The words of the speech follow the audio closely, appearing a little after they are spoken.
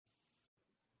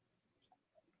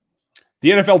The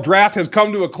NFL draft has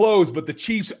come to a close, but the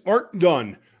Chiefs aren't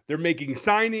done. They're making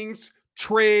signings,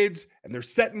 trades, and they're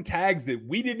setting tags that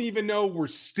we didn't even know were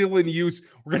still in use.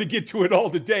 We're going to get to it all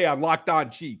today on Locked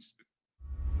On Chiefs.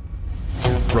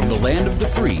 From the land of the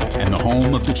free and the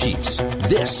home of the Chiefs,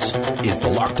 this is the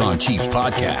Locked On Chiefs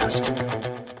podcast.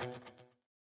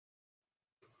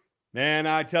 Man,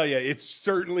 I tell you, it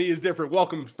certainly is different.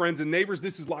 Welcome, friends and neighbors.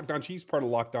 This is Locked On Chiefs, part of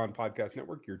Locked On Podcast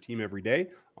Network, your team every day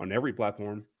on every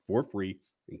platform for free,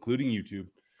 including YouTube.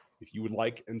 If you would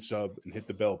like and sub and hit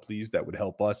the bell, please, that would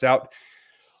help us out.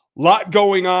 Lot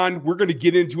going on. We're going to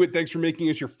get into it. Thanks for making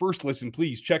us your first listen.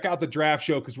 Please check out the draft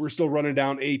show because we're still running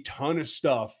down a ton of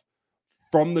stuff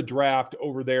from the draft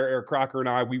over there. Eric Crocker and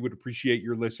I, we would appreciate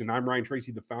your listen. I'm Ryan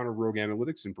Tracy, the founder of Rogue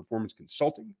Analytics and Performance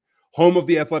Consulting, home of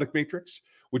the Athletic Matrix,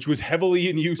 which was heavily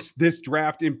in use this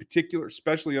draft in particular,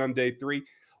 especially on day 3.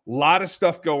 A lot of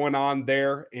stuff going on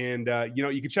there. And,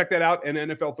 you can check that out at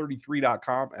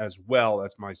NFL33.com as well.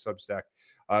 That's my Substack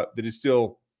that is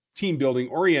still team building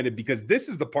oriented, because this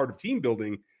is the part of team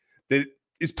building that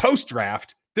is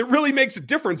post-draft that really makes a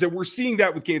difference. And we're seeing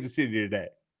that with Kansas City today.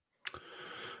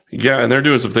 Yeah, and they're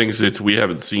doing some things that we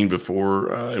haven't seen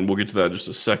before, and we'll get to that in just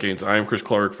a second. I am Chris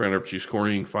Clark, founder of Chiefs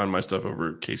Corner. You can find my stuff over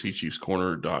at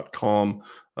kcchiefscorner.com.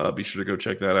 Be sure to go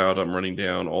check that out. I'm running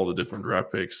down all the different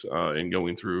draft picks and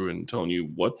going through and telling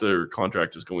you what their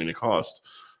contract is going to cost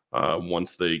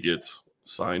once they get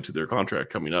signed to their contract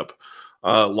coming up.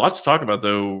 Lots to talk about,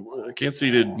 though. Kansas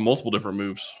City did multiple different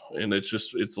moves, and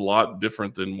it's a lot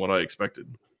different than what I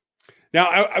expected. Now,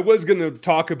 I was going to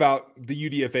talk about the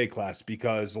UDFA class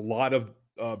because a lot of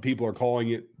people are calling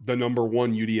it the number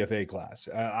one UDFA class.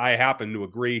 I happen to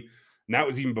agree. And that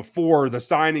was even before the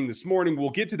signing this morning.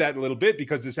 We'll get to that in a little bit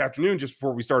because this afternoon, just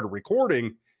before we started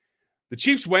recording, the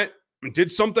Chiefs went and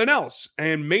did something else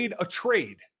and made a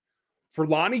trade for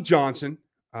Lonnie Johnson,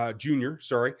 Jr.,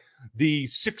 the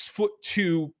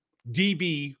 6'2"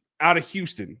 DB out of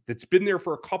Houston that's been there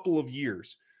for a couple of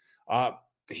years.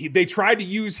 They tried to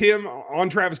use him on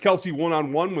Travis Kelce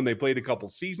one-on-one when they played a couple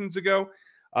seasons ago.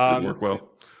 Didn't work well.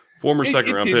 Former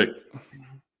second-round pick.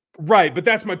 Right, but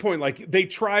that's my point. Like, they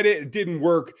tried it, it didn't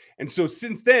work. And so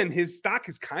since then, his stock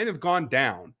has kind of gone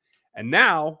down. And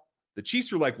now the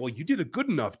Chiefs are like, well, you did a good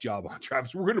enough job on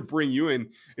Travis. We're going to bring you in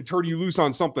and turn you loose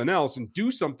on something else and do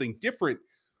something different.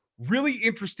 Really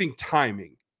interesting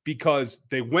timing because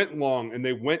they went long and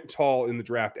they went tall in the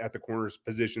draft at the corners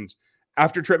positions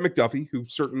after Trent McDuffie, who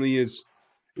certainly is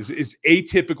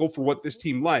atypical for what this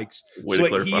team likes.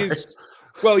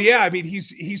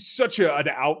 He's such an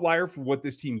outlier for what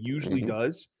this team usually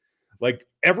does. Like,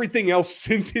 everything else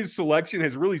since his selection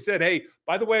has really said, hey,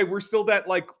 by the way, we're still that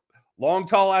like long,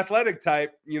 tall, athletic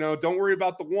type. Don't worry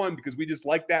about the one because we just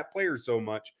like that player so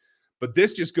much. But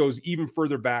this just goes even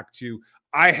further back to,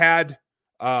 I had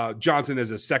Johnson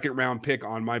as a second-round pick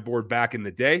on my board back in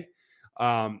the day.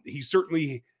 He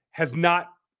certainly has not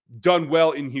done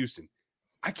well in Houston.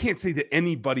 I can't say that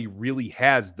anybody really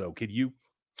has, though. Could you?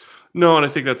 No, and I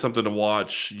think that's something to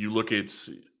watch. You look at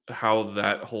how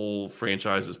that whole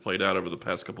franchise has played out over the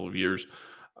past couple of years.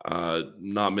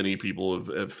 Not many people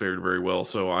have fared very well,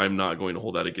 so I'm not going to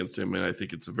hold that against him, and I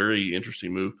think it's a very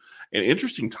interesting move and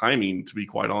interesting timing, to be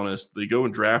quite honest. They go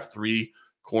and draft 3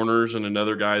 corners and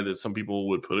another guy that some people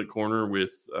would put at corner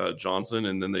with Johnson,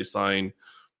 and then they sign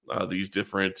these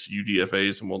different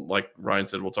UDFAs, and like Ryan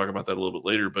said, we'll talk about that a little bit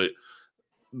later, but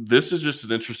this is just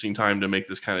an interesting time to make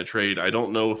this kind of trade. I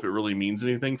don't know if it really means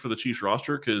anything for the Chiefs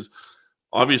roster because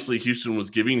obviously Houston was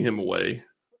giving him away.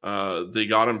 They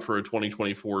got him for a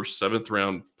 2024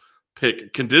 7th-round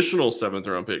pick, conditional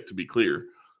 7th-round pick, to be clear,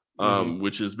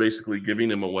 which is basically giving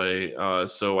him away.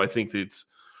 So I think it's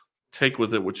take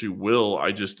with it what you will.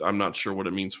 I'm not sure what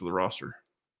it means for the roster.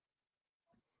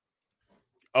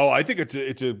 Oh, I think it's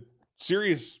a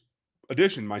serious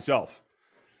addition myself.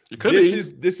 It could be.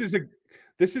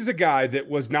 This is a guy that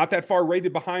was not that far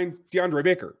rated behind DeAndre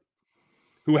Baker,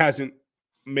 who hasn't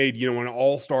made, an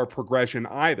all-star progression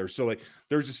either. So like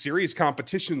there's a serious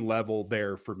competition level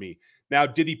there for me. Now,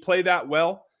 did he play that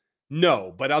well?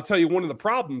 No, but I'll tell you, one of the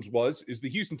problems is the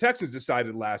Houston Texans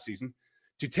decided last season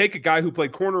to take a guy who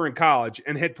played corner in college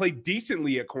and had played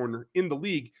decently at corner in the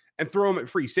league and throw him at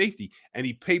free safety. And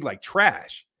he paid like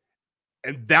trash.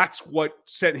 And that's what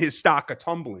sent his stock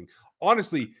a-tumbling.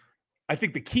 Honestly, I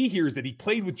think the key here is that he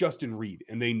played with Justin Reid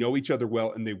and they know each other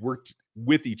well and they worked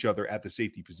with each other at the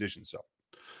safety position. So,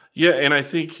 yeah, and I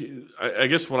think, I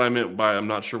guess what I meant by I'm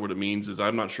not sure what it means is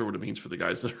I'm not sure what it means for the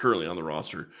guys that are currently on the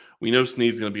roster. We know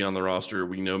Snead's going to be on the roster.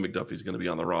 We know McDuffie's going to be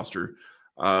on the roster.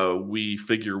 We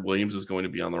figure Williams is going to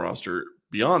be on the roster.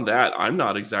 Beyond that, I'm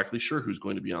not exactly sure who's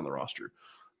going to be on the roster.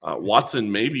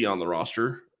 Watson may be on the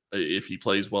roster if he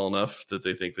plays well enough that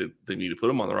they think that they need to put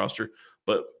him on the roster.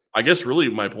 But I guess really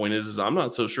my point is I'm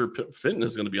not so sure Fenton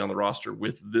is going to be on the roster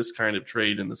with this kind of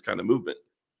trade and this kind of movement.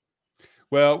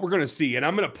 Well, we're going to see. And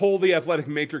I'm going to pull the athletic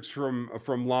matrix from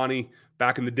Lonnie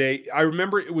back in the day. I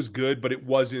remember it was good, but it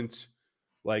wasn't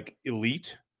like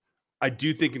elite. I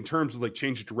do think in terms of like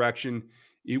change of direction,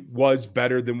 it was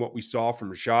better than what we saw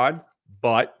from Rashad,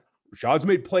 but Rashad's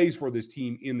made plays for this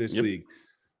team in this league.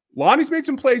 Lonnie's made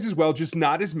some plays as well, just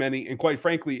not as many. And quite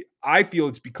frankly, I feel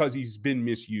it's because he's been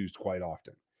misused quite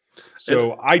often.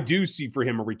 So I do see for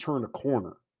him a return to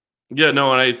corner. Yeah,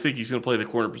 no, and I think he's going to play the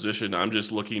corner position. I'm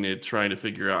just looking at trying to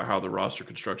figure out how the roster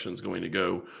construction is going to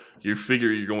go. You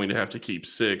figure you're going to have to keep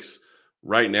 6.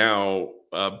 Right now,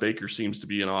 Baker seems to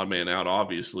be an odd man out,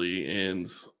 obviously,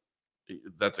 and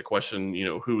that's a question,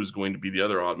 who is going to be the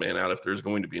other odd man out if there's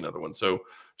going to be another one. So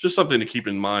just something to keep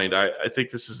in mind. I think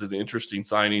this is an interesting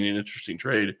signing, an interesting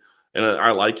trade, and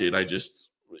I like it.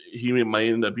 He might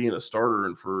end up being a starter,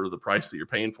 and for the price that you're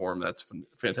paying for him, that's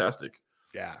fantastic.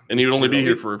 Yeah, and he would only be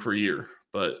here for a year,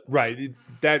 but right.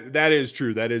 That is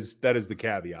true. That is the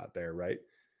caveat there, right?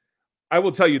 I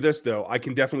will tell you this though, I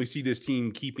can definitely see this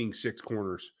team keeping 6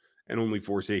 corners and only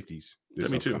 4 safeties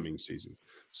this upcoming season.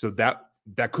 So that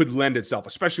could lend itself,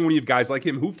 especially when you have guys like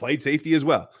him who played safety as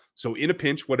well. So in a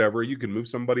pinch, whatever, you can move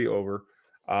somebody over.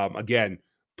 Again,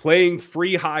 playing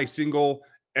free high single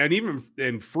and even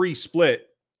in free split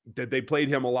that they played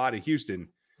him a lot at Houston,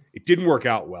 it didn't work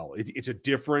out well. It's a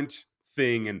different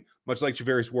thing. And much like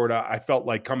Javarius Ward, I felt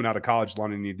like coming out of college,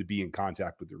 Lonnie needed to be in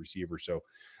contact with the receiver. So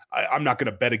I'm not going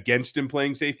to bet against him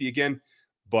playing safety again,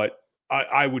 but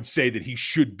I would say that he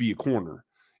should be a corner.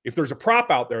 If there's a prop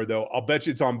out there, though, I'll bet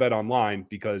you it's on Bet Online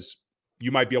because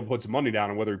you might be able to put some money down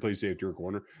on whether he plays safety or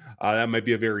corner. That might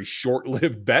be a very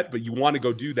short-lived bet, but you want to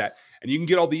go do that. And you can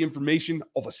get all the information,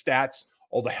 all the stats,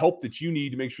 all the help that you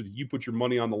need to make sure that you put your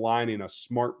money on the line in a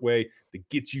smart way that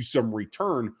gets you some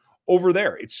return over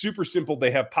there. It's super simple.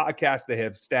 They have podcasts, they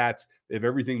have stats, they have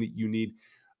everything that you need.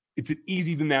 It's an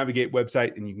easy to navigate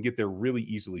website and you can get there really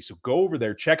easily. So go over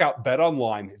there, check out Bet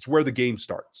Online. It's where the game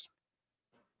starts.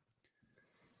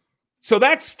 So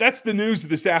that's the news of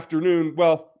this afternoon.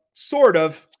 Well, sort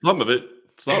of. Some of it.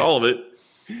 It's not all of it.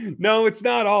 No, it's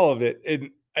not all of it. And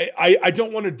I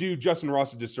don't want to do Justin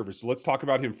Ross a disservice. So let's talk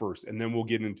about him first, and then we'll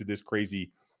get into this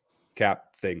crazy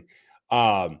cap thing.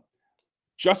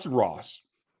 Justin Ross,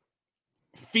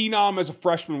 phenom as a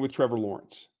freshman with Trevor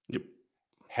Lawrence. Yep.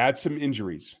 Had some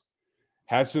injuries,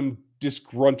 had some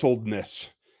disgruntledness,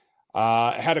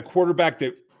 had a quarterback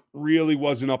that really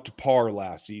wasn't up to par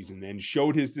last season and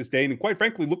showed his disdain and quite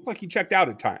frankly looked like he checked out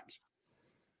at times.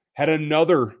 Had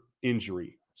another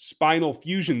injury, spinal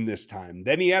fusion this time.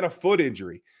 Then he had a foot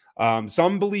injury.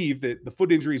 Some believe that the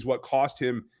foot injury is what cost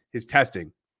him his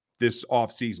testing this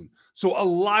offseason. So a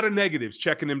lot of negatives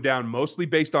checking him down, mostly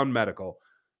based on medical.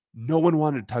 No one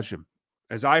wanted to touch him.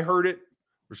 As I heard it,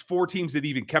 there's 4 teams that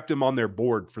even kept him on their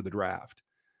board for the draft.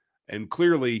 And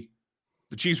clearly,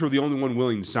 the Chiefs were the only one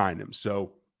willing to sign him.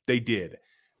 So they did.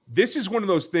 This is one of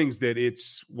those things that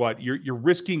it's what you're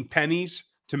risking pennies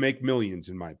to make millions,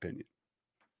 in my opinion.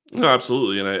 No,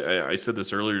 absolutely. And I said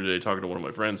this earlier today, talking to one of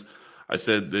my friends. I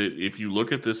said that if you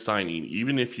look at this signing,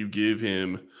 even if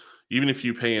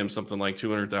you pay him something like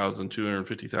 $200,000,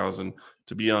 $250,000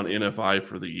 to be on NFI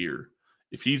for the year,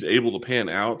 if he's able to pan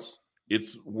out,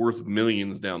 it's worth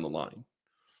millions down the line.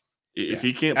 If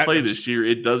he can't play this year,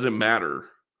 it doesn't matter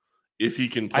if he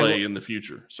can play in the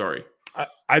future. Sorry.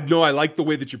 I know I like the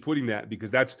way that you're putting that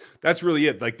because that's really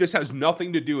it. Like this has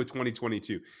nothing to do with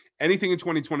 2022. Anything in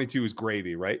 2022 is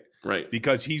gravy, right? Right.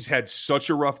 Because he's had such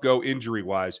a rough go injury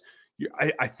wise.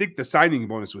 I think the signing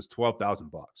bonus was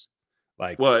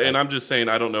 $12,000. And I'm just saying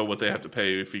I don't know what they have to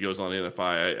pay if he goes on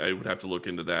NFI. I would have to look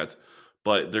into that,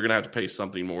 but they're going to have to pay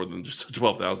something more than just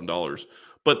 $12,000.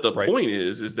 But the point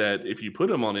is that if you put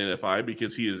him on NFI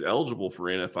because he is eligible for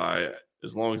NFI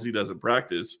as long as he doesn't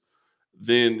practice,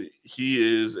 then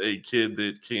he is a kid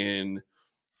that can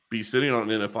be sitting on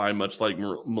NFI much like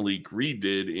Malik Reed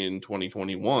did in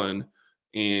 2021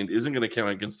 and isn't going to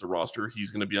count against the roster. He's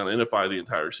going to be on NFI the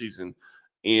entire season.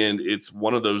 And it's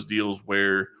one of those deals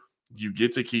where you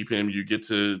get to keep him, you get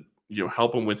to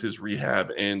help him with his rehab.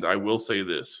 And I will say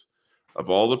this, of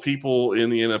all the people in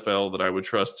the NFL that I would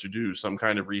trust to do some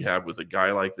kind of rehab with a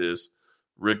guy like this,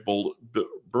 Rick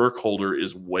Burkholder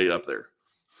is way up there.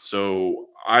 So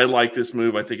I like this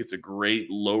move. I think it's a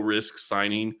great low-risk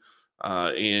signing.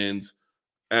 And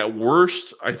at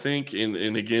worst, I think,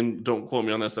 and again, don't quote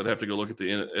me on this. I'd have to go look at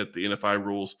the NFI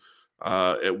rules.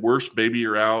 At worst, maybe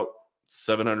you're out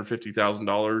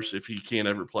 $750,000 if he can't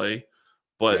ever play.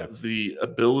 But the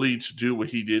ability to do what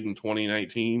he did in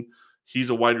 2019,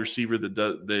 he's a wide receiver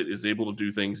that is able to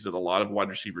do things that a lot of wide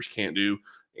receivers can't do,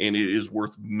 and it is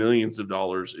worth millions of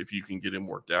dollars if you can get him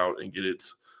worked out and get it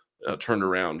turned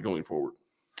around going forward.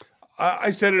 I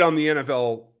said it on the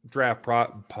NFL draft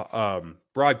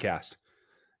broadcast.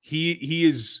 He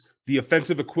is the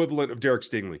offensive equivalent of Derek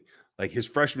Stingley. Like, his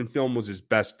freshman film was his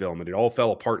best film, and it all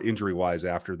fell apart injury-wise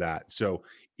after that. So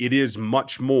it is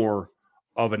much more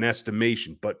of an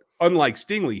estimation. But unlike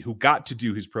Stingley, who got to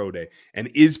do his pro day and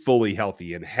is fully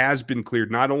healthy and has been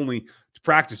cleared not only to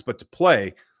practice but to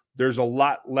play, there's a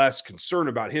lot less concern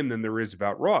about him than there is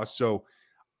about Ross. So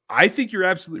I think you're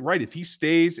absolutely right. If he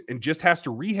stays and just has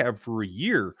to rehab for a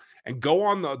year and go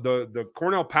on the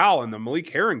Cornell Powell and the Malik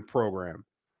Herring program,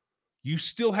 you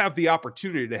still have the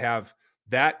opportunity to have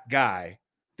that guy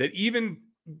that, even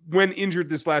when injured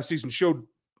this last season, showed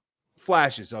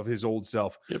flashes of his old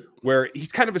self, where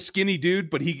he's kind of a skinny dude,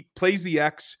 but he plays the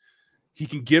X. He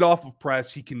can get off of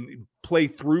press. He can play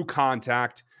through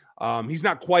contact. He's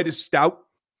not quite as stout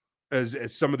as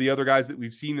some of the other guys that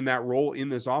we've seen in that role in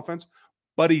this offense,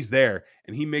 but he's there,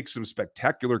 and he makes some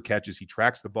spectacular catches. He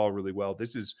tracks the ball really well.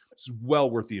 This is well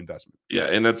worth the investment. Yeah,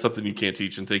 and that's something you can't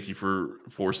teach, and thank you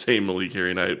for saying Malik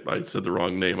Herring. I said the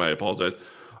wrong name. I apologize.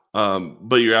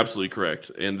 But you're absolutely correct,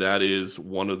 and that is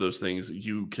one of those things.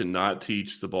 You cannot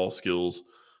teach the ball skills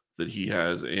that he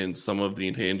has and some of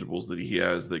the intangibles that he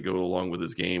has that go along with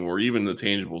his game, or even the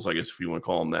tangibles, I guess, if you want to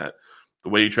call them that. The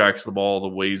way he tracks the ball, the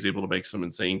way he's able to make some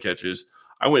insane catches.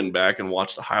 I went back and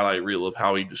watched a highlight reel of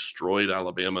how he destroyed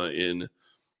Alabama in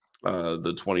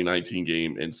the 2019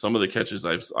 game, and some of the catches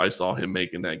I saw him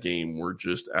make in that game were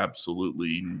just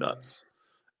absolutely nuts.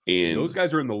 And those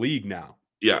guys are in the league now.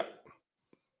 Yeah.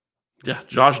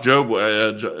 Josh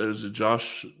Jobe, is it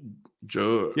Josh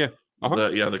Joe? Yeah.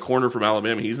 The corner from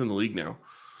Alabama. He's in the league now.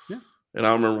 Yeah. And I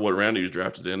don't remember what round he was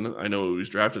drafted in. I know he was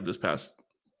drafted this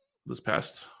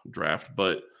past draft,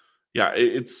 but yeah,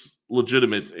 it's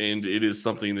legitimate, and it is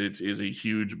something that is a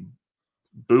huge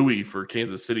buoy for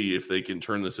Kansas City if they can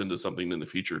turn this into something in the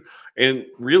future. And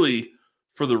really,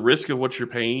 for the risk of what you're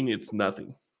paying, it's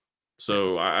nothing.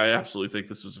 So I absolutely think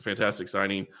this was a fantastic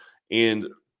signing. And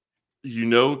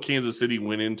Kansas City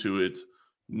went into it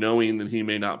knowing that he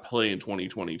may not play in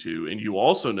 2022. And you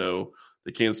also know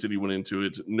that Kansas City went into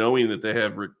it knowing that they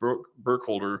have Rick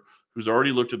Burkholder, who's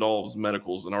already looked at all of his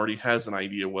medicals and already has an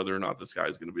idea whether or not this guy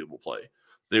is going to be able to play.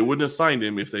 They wouldn't have signed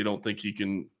him if they don't think he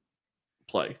can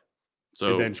play.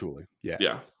 So eventually,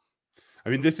 yeah. I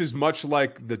mean, this is much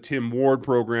like the Tim Ward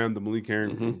program, the Malik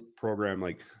Herring program.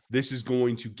 Like, this is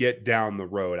going to get down the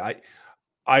road.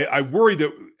 I worry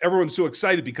that everyone's so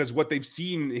excited because what they've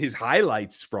seen his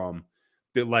highlights from,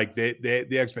 that like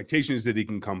the expectation is that he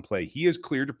can come play. He is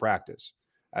cleared to practice,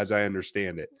 as I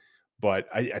understand it. But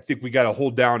I think we got to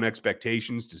hold down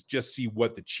expectations to just see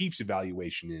what the Chiefs'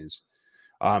 evaluation is.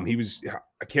 I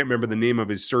can't remember the name of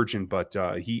his surgeon, but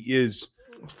he is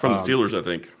from the Steelers, I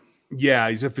think. Yeah,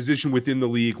 he's a physician within the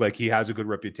league. Like, he has a good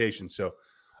reputation. So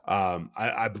I'm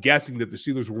guessing that the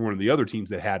Steelers were one of the other teams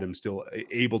that had him still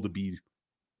able to be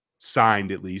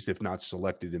signed, at least, if not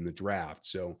selected in the draft.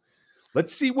 So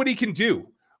let's see what he can do.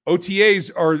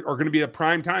 OTAs are going to be a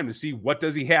prime time to see what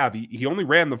does he have. He only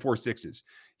ran the 4.6s.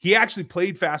 He actually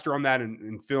played faster on that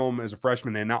in film as a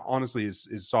freshman, and now, honestly,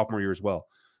 his sophomore year as well.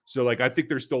 So, like, I think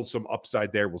there's still some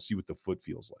upside there. We'll see what the foot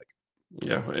feels like.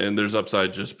 Yeah, and there's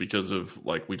upside just because of,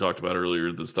 like we talked about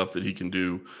earlier, the stuff that he can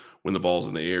do when the ball's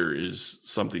in the air is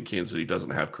something Kansas City doesn't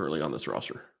have currently on this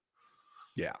roster.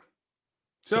 Yeah.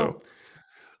 So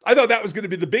I thought that was going to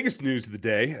be the biggest news of the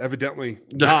day. Evidently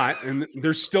not. And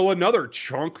there's still another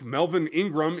chunk. Melvin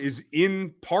Ingram is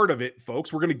in part of it,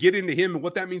 folks. We're going to get into him and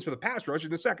what that means for the pass rush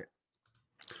in a second.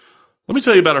 Let me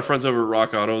tell you about our friends over at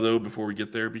Rock Auto, though, before we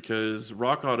get there, because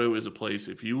Rock Auto is a place,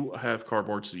 if you have car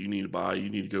parts that you need to buy, you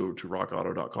need to go to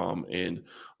rockauto.com and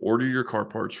order your car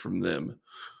parts from them.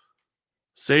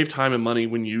 Save time and money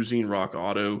when using Rock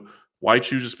Auto. Why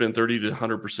choose to spend 30 to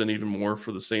 100% even more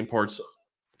for the same parts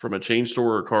from a chain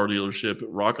store or car dealership?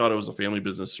 Rock Auto is a family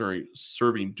business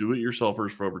serving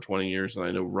do-it-yourselfers for over 20 years, and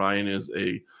I know Ryan is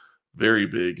a very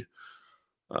big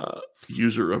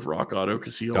user of Rock Auto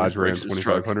because he always breaks his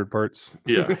 2,500 parts.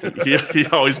 Yeah, he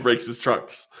always breaks his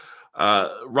trucks.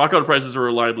 Rock Auto prices are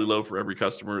reliably low for every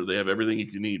customer. They have everything you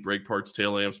can need: brake parts,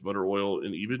 tail lamps, motor oil,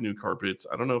 and even new carpets.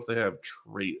 I don't know if they have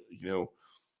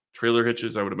trailer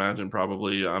hitches. I would imagine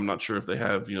probably. I'm not sure if they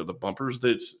have the bumpers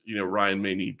that Ryan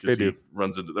may need because he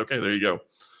runs into. Okay, there you go.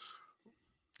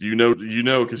 You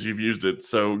know, because you've used it.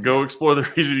 So go explore their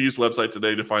easy-to-use website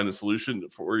today to find the solution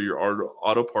for your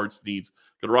auto parts needs.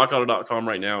 Go to rockauto.com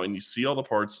right now, and you see all the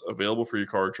parts available for your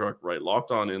car or truck. Right,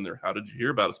 Locked On in there. How did you hear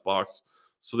about us box?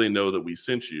 So they know that we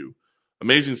sent you.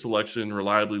 Amazing selection,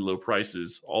 reliably low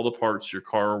prices, all the parts your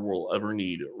car will ever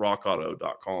need.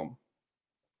 rockauto.com.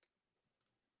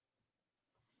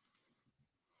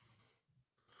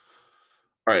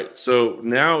 All right, so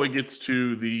now it gets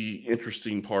to the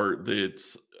interesting part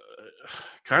that's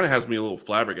kind of has me a little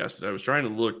flabbergasted. I was trying to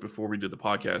look before we did the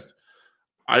podcast.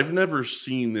 I've never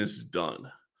seen this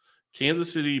done.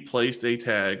 Kansas City placed a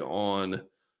tag on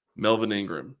Melvin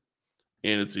Ingram,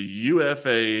 and it's a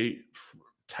UFA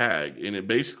tag, and it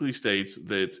basically states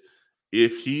that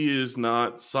if he is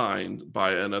not signed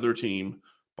by another team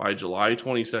by July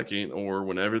 22nd or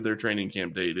whenever their training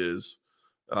camp date is,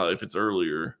 if it's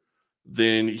earlier,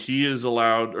 then he is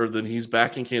allowed, or then he's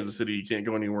back in Kansas City. He can't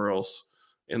go anywhere else.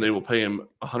 And they will pay him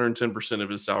 110% of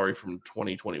his salary from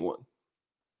 2021.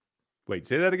 Wait,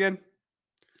 say that again?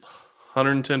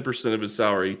 110% of his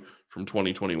salary from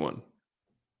 2021.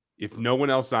 If no one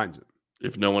else signs him.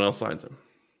 If no one else signs him.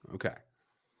 Okay.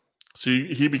 So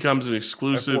he becomes an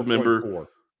exclusive member.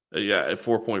 Yeah, at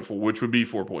 4.4, which would be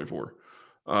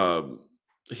 4.4.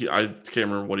 I can't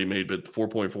remember what he made, but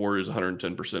 4.4 is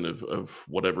 110% of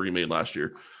whatever he made last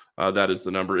year. That is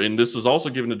the number. And this was also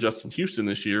given to Justin Houston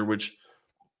this year, which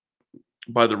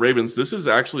by the Ravens, this is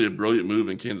actually a brilliant move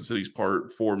in Kansas City's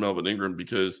part for Melvin Ingram,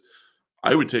 because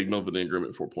I would take Melvin Ingram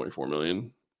at $4.4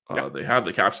 million. Yeah. They have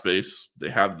the cap space.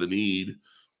 They have the need.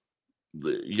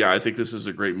 I think this is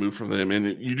a great move from them.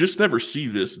 And you just never see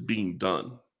this being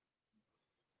done.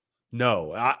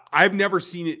 No, I've never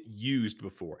seen it used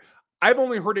before. I've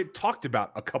only heard it talked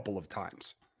about a couple of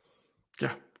times.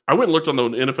 Yeah. I went and looked on the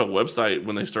NFL website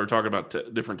when they started talking about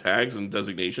different tags and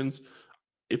designations.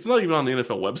 It's not even on the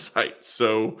NFL website.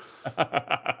 So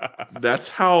that's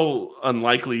how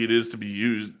unlikely it is to be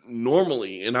used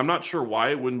normally. And I'm not sure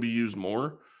why it wouldn't be used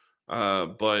more.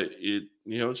 But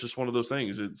it's just one of those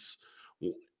things.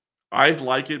 I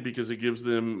like it because it gives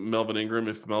them Melvin Ingram.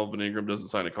 If Melvin Ingram doesn't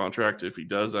sign a contract, if he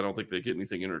does, I don't think they get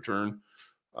anything in return.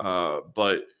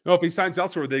 But no, if he signs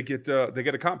elsewhere, they get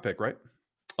a comp pick, right?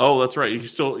 Oh, that's right.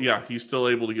 He's still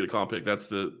able to get a comp pick. That's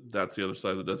the other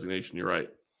side of the designation. You're right.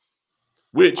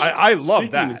 Which I love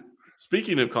that.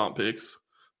 Speaking of comp picks,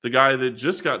 the guy that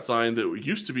just got signed that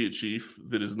used to be a Chief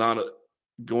that is not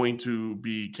going to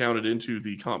be counted into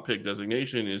the comp pick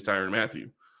designation is Tyrann Mathieu,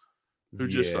 who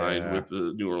just signed with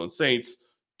the New Orleans Saints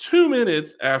 2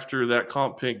 minutes after that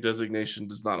comp pick designation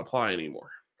does not apply anymore.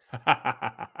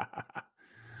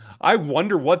 I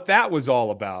wonder what that was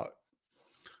all about.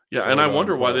 Yeah, and I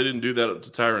wonder why they didn't do that to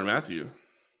Tyrann Mathieu.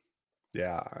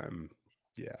 Yeah,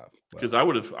 because I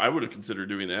would have considered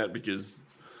doing that, because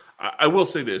I will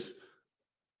say this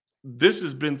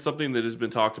has been something that has been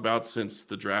talked about since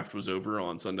the draft was over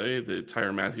on Sunday, that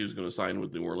Tyrann Mathieu is going to sign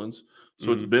with New Orleans.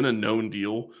 So It's been a known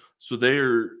deal. So they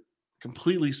are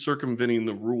completely circumventing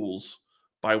the rules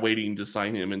by waiting to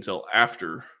sign him until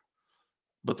after.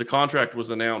 But the contract was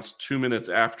announced 2 minutes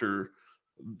after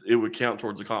it would count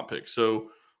towards a comp pick. So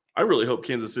I really hope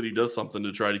Kansas City does something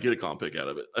to try to get a comp pick out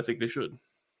of it. I think they should.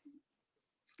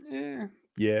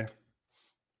 Yeah.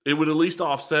 It would at least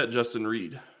offset Justin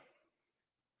Reed.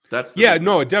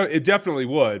 It definitely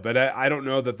would, but I don't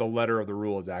know that the letter of the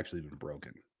rule has actually been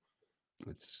broken.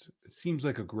 It seems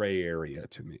like a gray area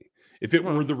to me. If it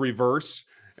were the reverse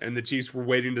and the Chiefs were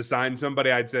waiting to sign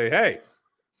somebody, I'd say, hey,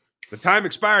 the time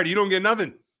expired. You don't get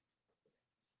nothing.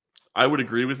 I would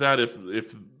agree with that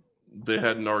if they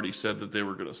hadn't already said that they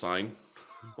were going to sign.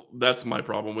 That's my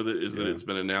problem with it, is that it's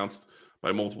been announced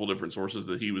by multiple different sources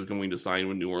that he was going to sign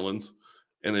with New Orleans,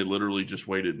 and they literally just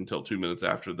waited until 2 minutes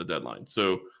after the deadline.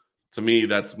 So to me,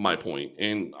 that's my point.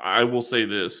 And I will say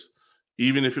this,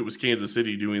 even if it was Kansas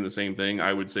City doing the same thing,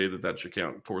 I would say that should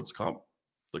count towards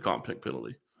the comp pick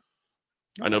penalty.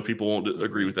 I know people won't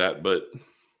agree with that, but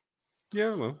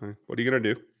yeah, well, what are you going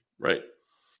to do? Right.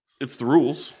 It's the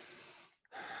rules.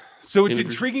 So it's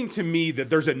intriguing to me that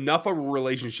there's enough of a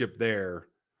relationship there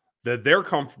that they're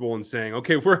comfortable in saying,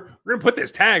 okay, we're going to put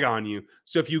this tag on you.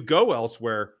 So if you go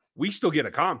elsewhere, we still get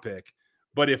a comp pick.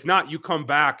 But if not, you come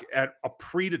back at a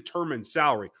predetermined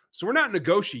salary. So we're not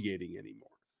negotiating anymore.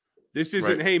 This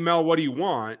isn't, hey, Mel, what do you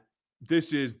want?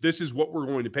 This is what we're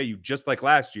going to pay you, just like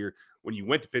last year when you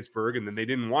went to Pittsburgh and then they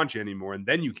didn't want you anymore and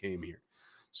then you came here.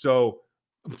 So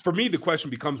for me, the question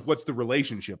becomes, what's the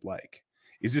relationship like?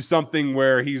 Is this something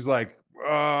where he's like,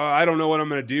 I don't know what I'm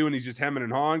going to do, and he's just hemming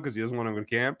and hawing because he doesn't want to go to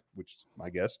camp, which is my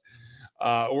guess?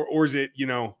 Or is it,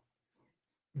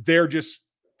 they're just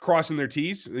crossing their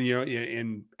T's,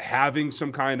 and having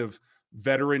some kind of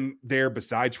veteran there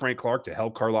besides Frank Clark to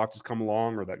help Karlaftis come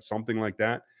along, or that something like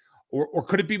that? Or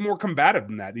could it be more combative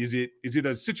than that? Is it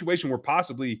a situation where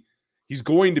possibly he's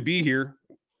going to be here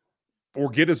or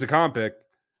get us a comp pick,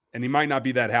 and he might not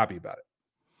be that happy about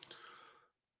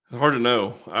it? Hard to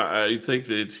know. I think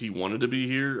that he wanted to be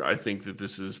here. I think that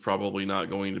this is probably not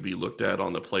going to be looked at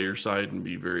on the player side and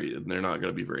they're not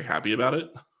going to be very happy about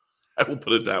it. I will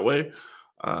put it that way.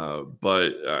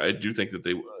 But I do think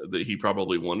that he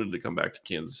probably wanted to come back to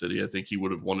Kansas City. I think he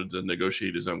would have wanted to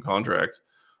negotiate his own contract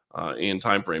and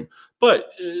time frame. But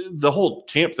the whole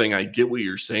camp thing, I get what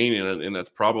you're saying, and that's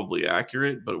probably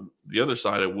accurate. But the other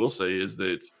side I will say is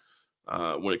that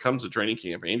when it comes to training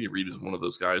camp, Andy Reid is one of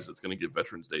those guys that's going to give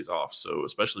veterans days off. So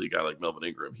especially a guy like Melvin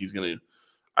Ingram,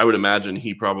 I would imagine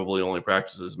he probably only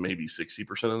practices maybe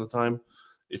 60% of the time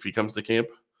if he comes to camp,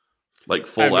 like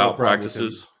full out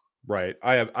practices. Right.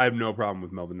 I have no problem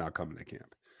with Melvin not coming to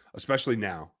camp, especially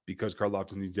now, because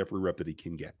Karlaftis needs every rep that he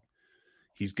can get.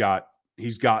 He's got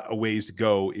a ways to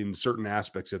go in certain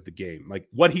aspects of the game. Like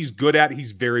what he's good at,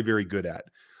 he's very, very good at.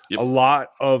 Yep. A lot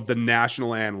of the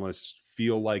national analysts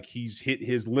feel like he's hit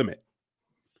his limit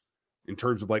in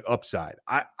terms of like upside.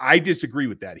 I disagree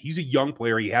with that. He's a young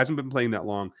player. He hasn't been playing that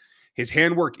long. His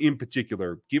handwork in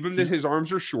particular, given that his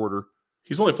arms are shorter.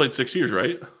 He's only played 6 years,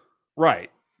 right?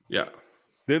 Right. Yeah.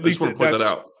 At least want to point that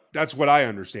out. That's what I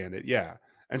understand it. Yeah.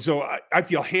 And so I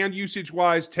feel hand usage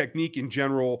wise, technique in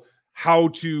general, how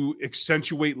to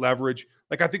accentuate leverage.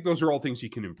 Like I think those are all things he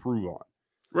can improve on.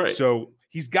 Right. So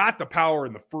he's got the power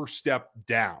in the first step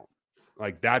down.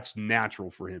 Like that's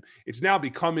natural for him. It's now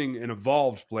becoming an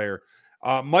evolved player,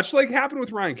 much like happened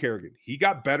with Ryan Kerrigan. He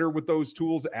got better with those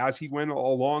tools as he went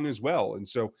along as well. And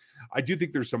so I do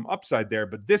think there's some upside there,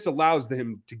 but this allows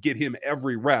him to get him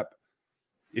every rep.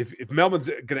 If Melvin's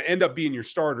going to end up being your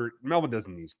starter, Melvin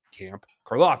doesn't need camp.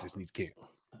 Karlaftis needs camp.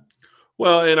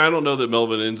 Well, and I don't know that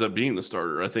Melvin ends up being the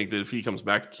starter. I think that if he comes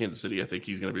back to Kansas City, I think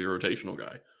he's going to be a rotational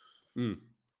guy.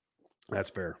 That's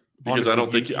fair. Because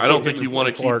honestly, I don't think you want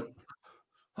to keep Clark.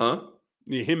 Huh?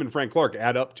 Him and Frank Clark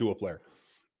add up to a player.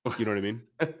 You know what I mean?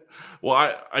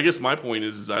 Well, I guess my point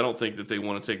is I don't think that they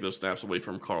want to take those snaps away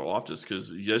from Karlaftis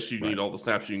because, yes, you need all the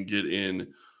snaps you can get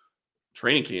in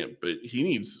training camp, but he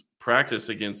needs practice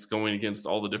going against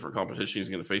all the different competition he's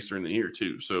going to face during the year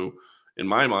too. So in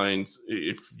my mind,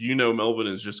 if Melvin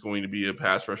is just going to be a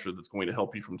pass rusher that's going to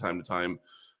help you from time to time,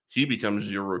 he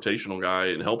becomes your rotational guy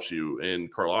and helps you.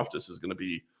 And Karlaftis is going to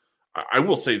be, I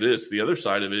will say this, the other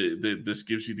side of it that this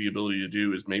gives you the ability to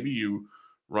do is maybe you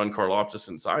run Karlaftis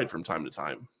inside from time to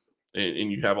time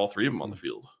and you have all three of them on the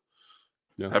field.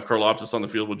 Yeah. Have Karlaftis on the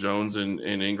field with Jones and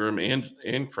Ingram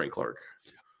and Frank Clark.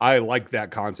 I like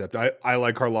that concept. I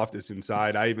like Karlaftis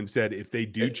inside. I even said if they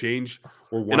do change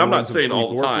or one, and I'm not saying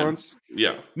all the time. Fronts,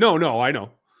 yeah. No, I know.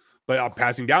 But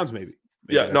passing downs maybe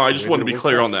yeah, no, I just want to be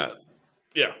clear on that.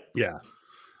 Yeah. Yeah.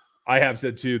 I have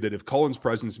said too that if Cullen's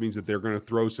presence means that they're going to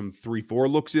throw some 3-4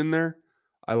 looks in there,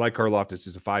 I like Karlaftis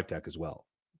as a 5-tech as well.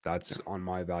 That's on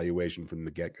my evaluation from the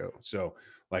get-go. So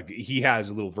like he has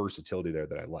a little versatility there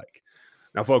that I like.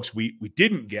 Now, folks, we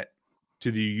didn't get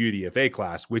to the UDFA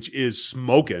class, which is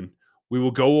smoking. We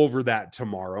will go over that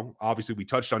tomorrow. Obviously, we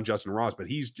touched on Justin Ross, but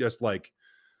he's like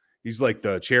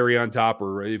the cherry on top,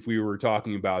 or if we were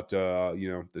talking about,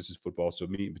 this is football, so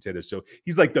meat and potatoes. So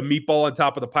he's like the meatball on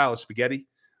top of the pile of spaghetti.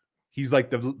 He's like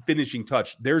the finishing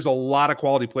touch. There's a lot of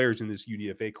quality players in this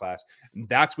UDFA class, and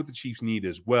that's what the Chiefs need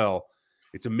as well.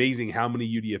 It's amazing how many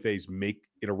UDFAs make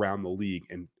it around the league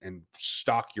and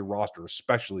stock your roster,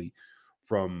 especially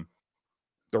from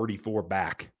 34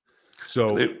 back.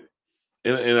 So,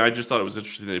 and I just thought it was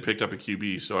interesting they picked up a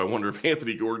QB. So I wonder if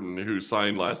Anthony Gordon, who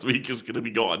signed last week, is going to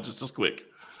be gone just as quick.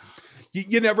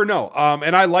 You never know.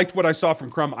 And I liked what I saw from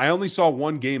Crum. I only saw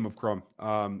one game of Crum.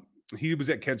 He was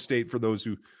at Kent State for those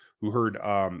who heard.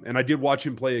 And I did watch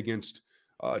him play against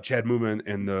Chad Muma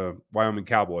and the Wyoming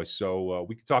Cowboys. So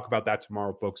we can talk about that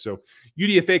tomorrow, folks. So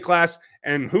UDFA class,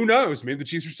 and who knows, maybe the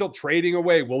Chiefs are still trading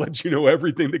away. We'll let you know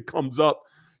everything that comes up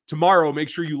tomorrow. Make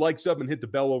sure you like, sub, and hit the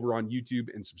bell over on YouTube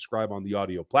and subscribe on the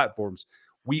audio platforms.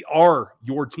 We are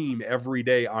your team every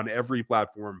day on every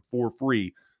platform for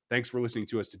free. Thanks for listening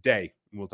to us today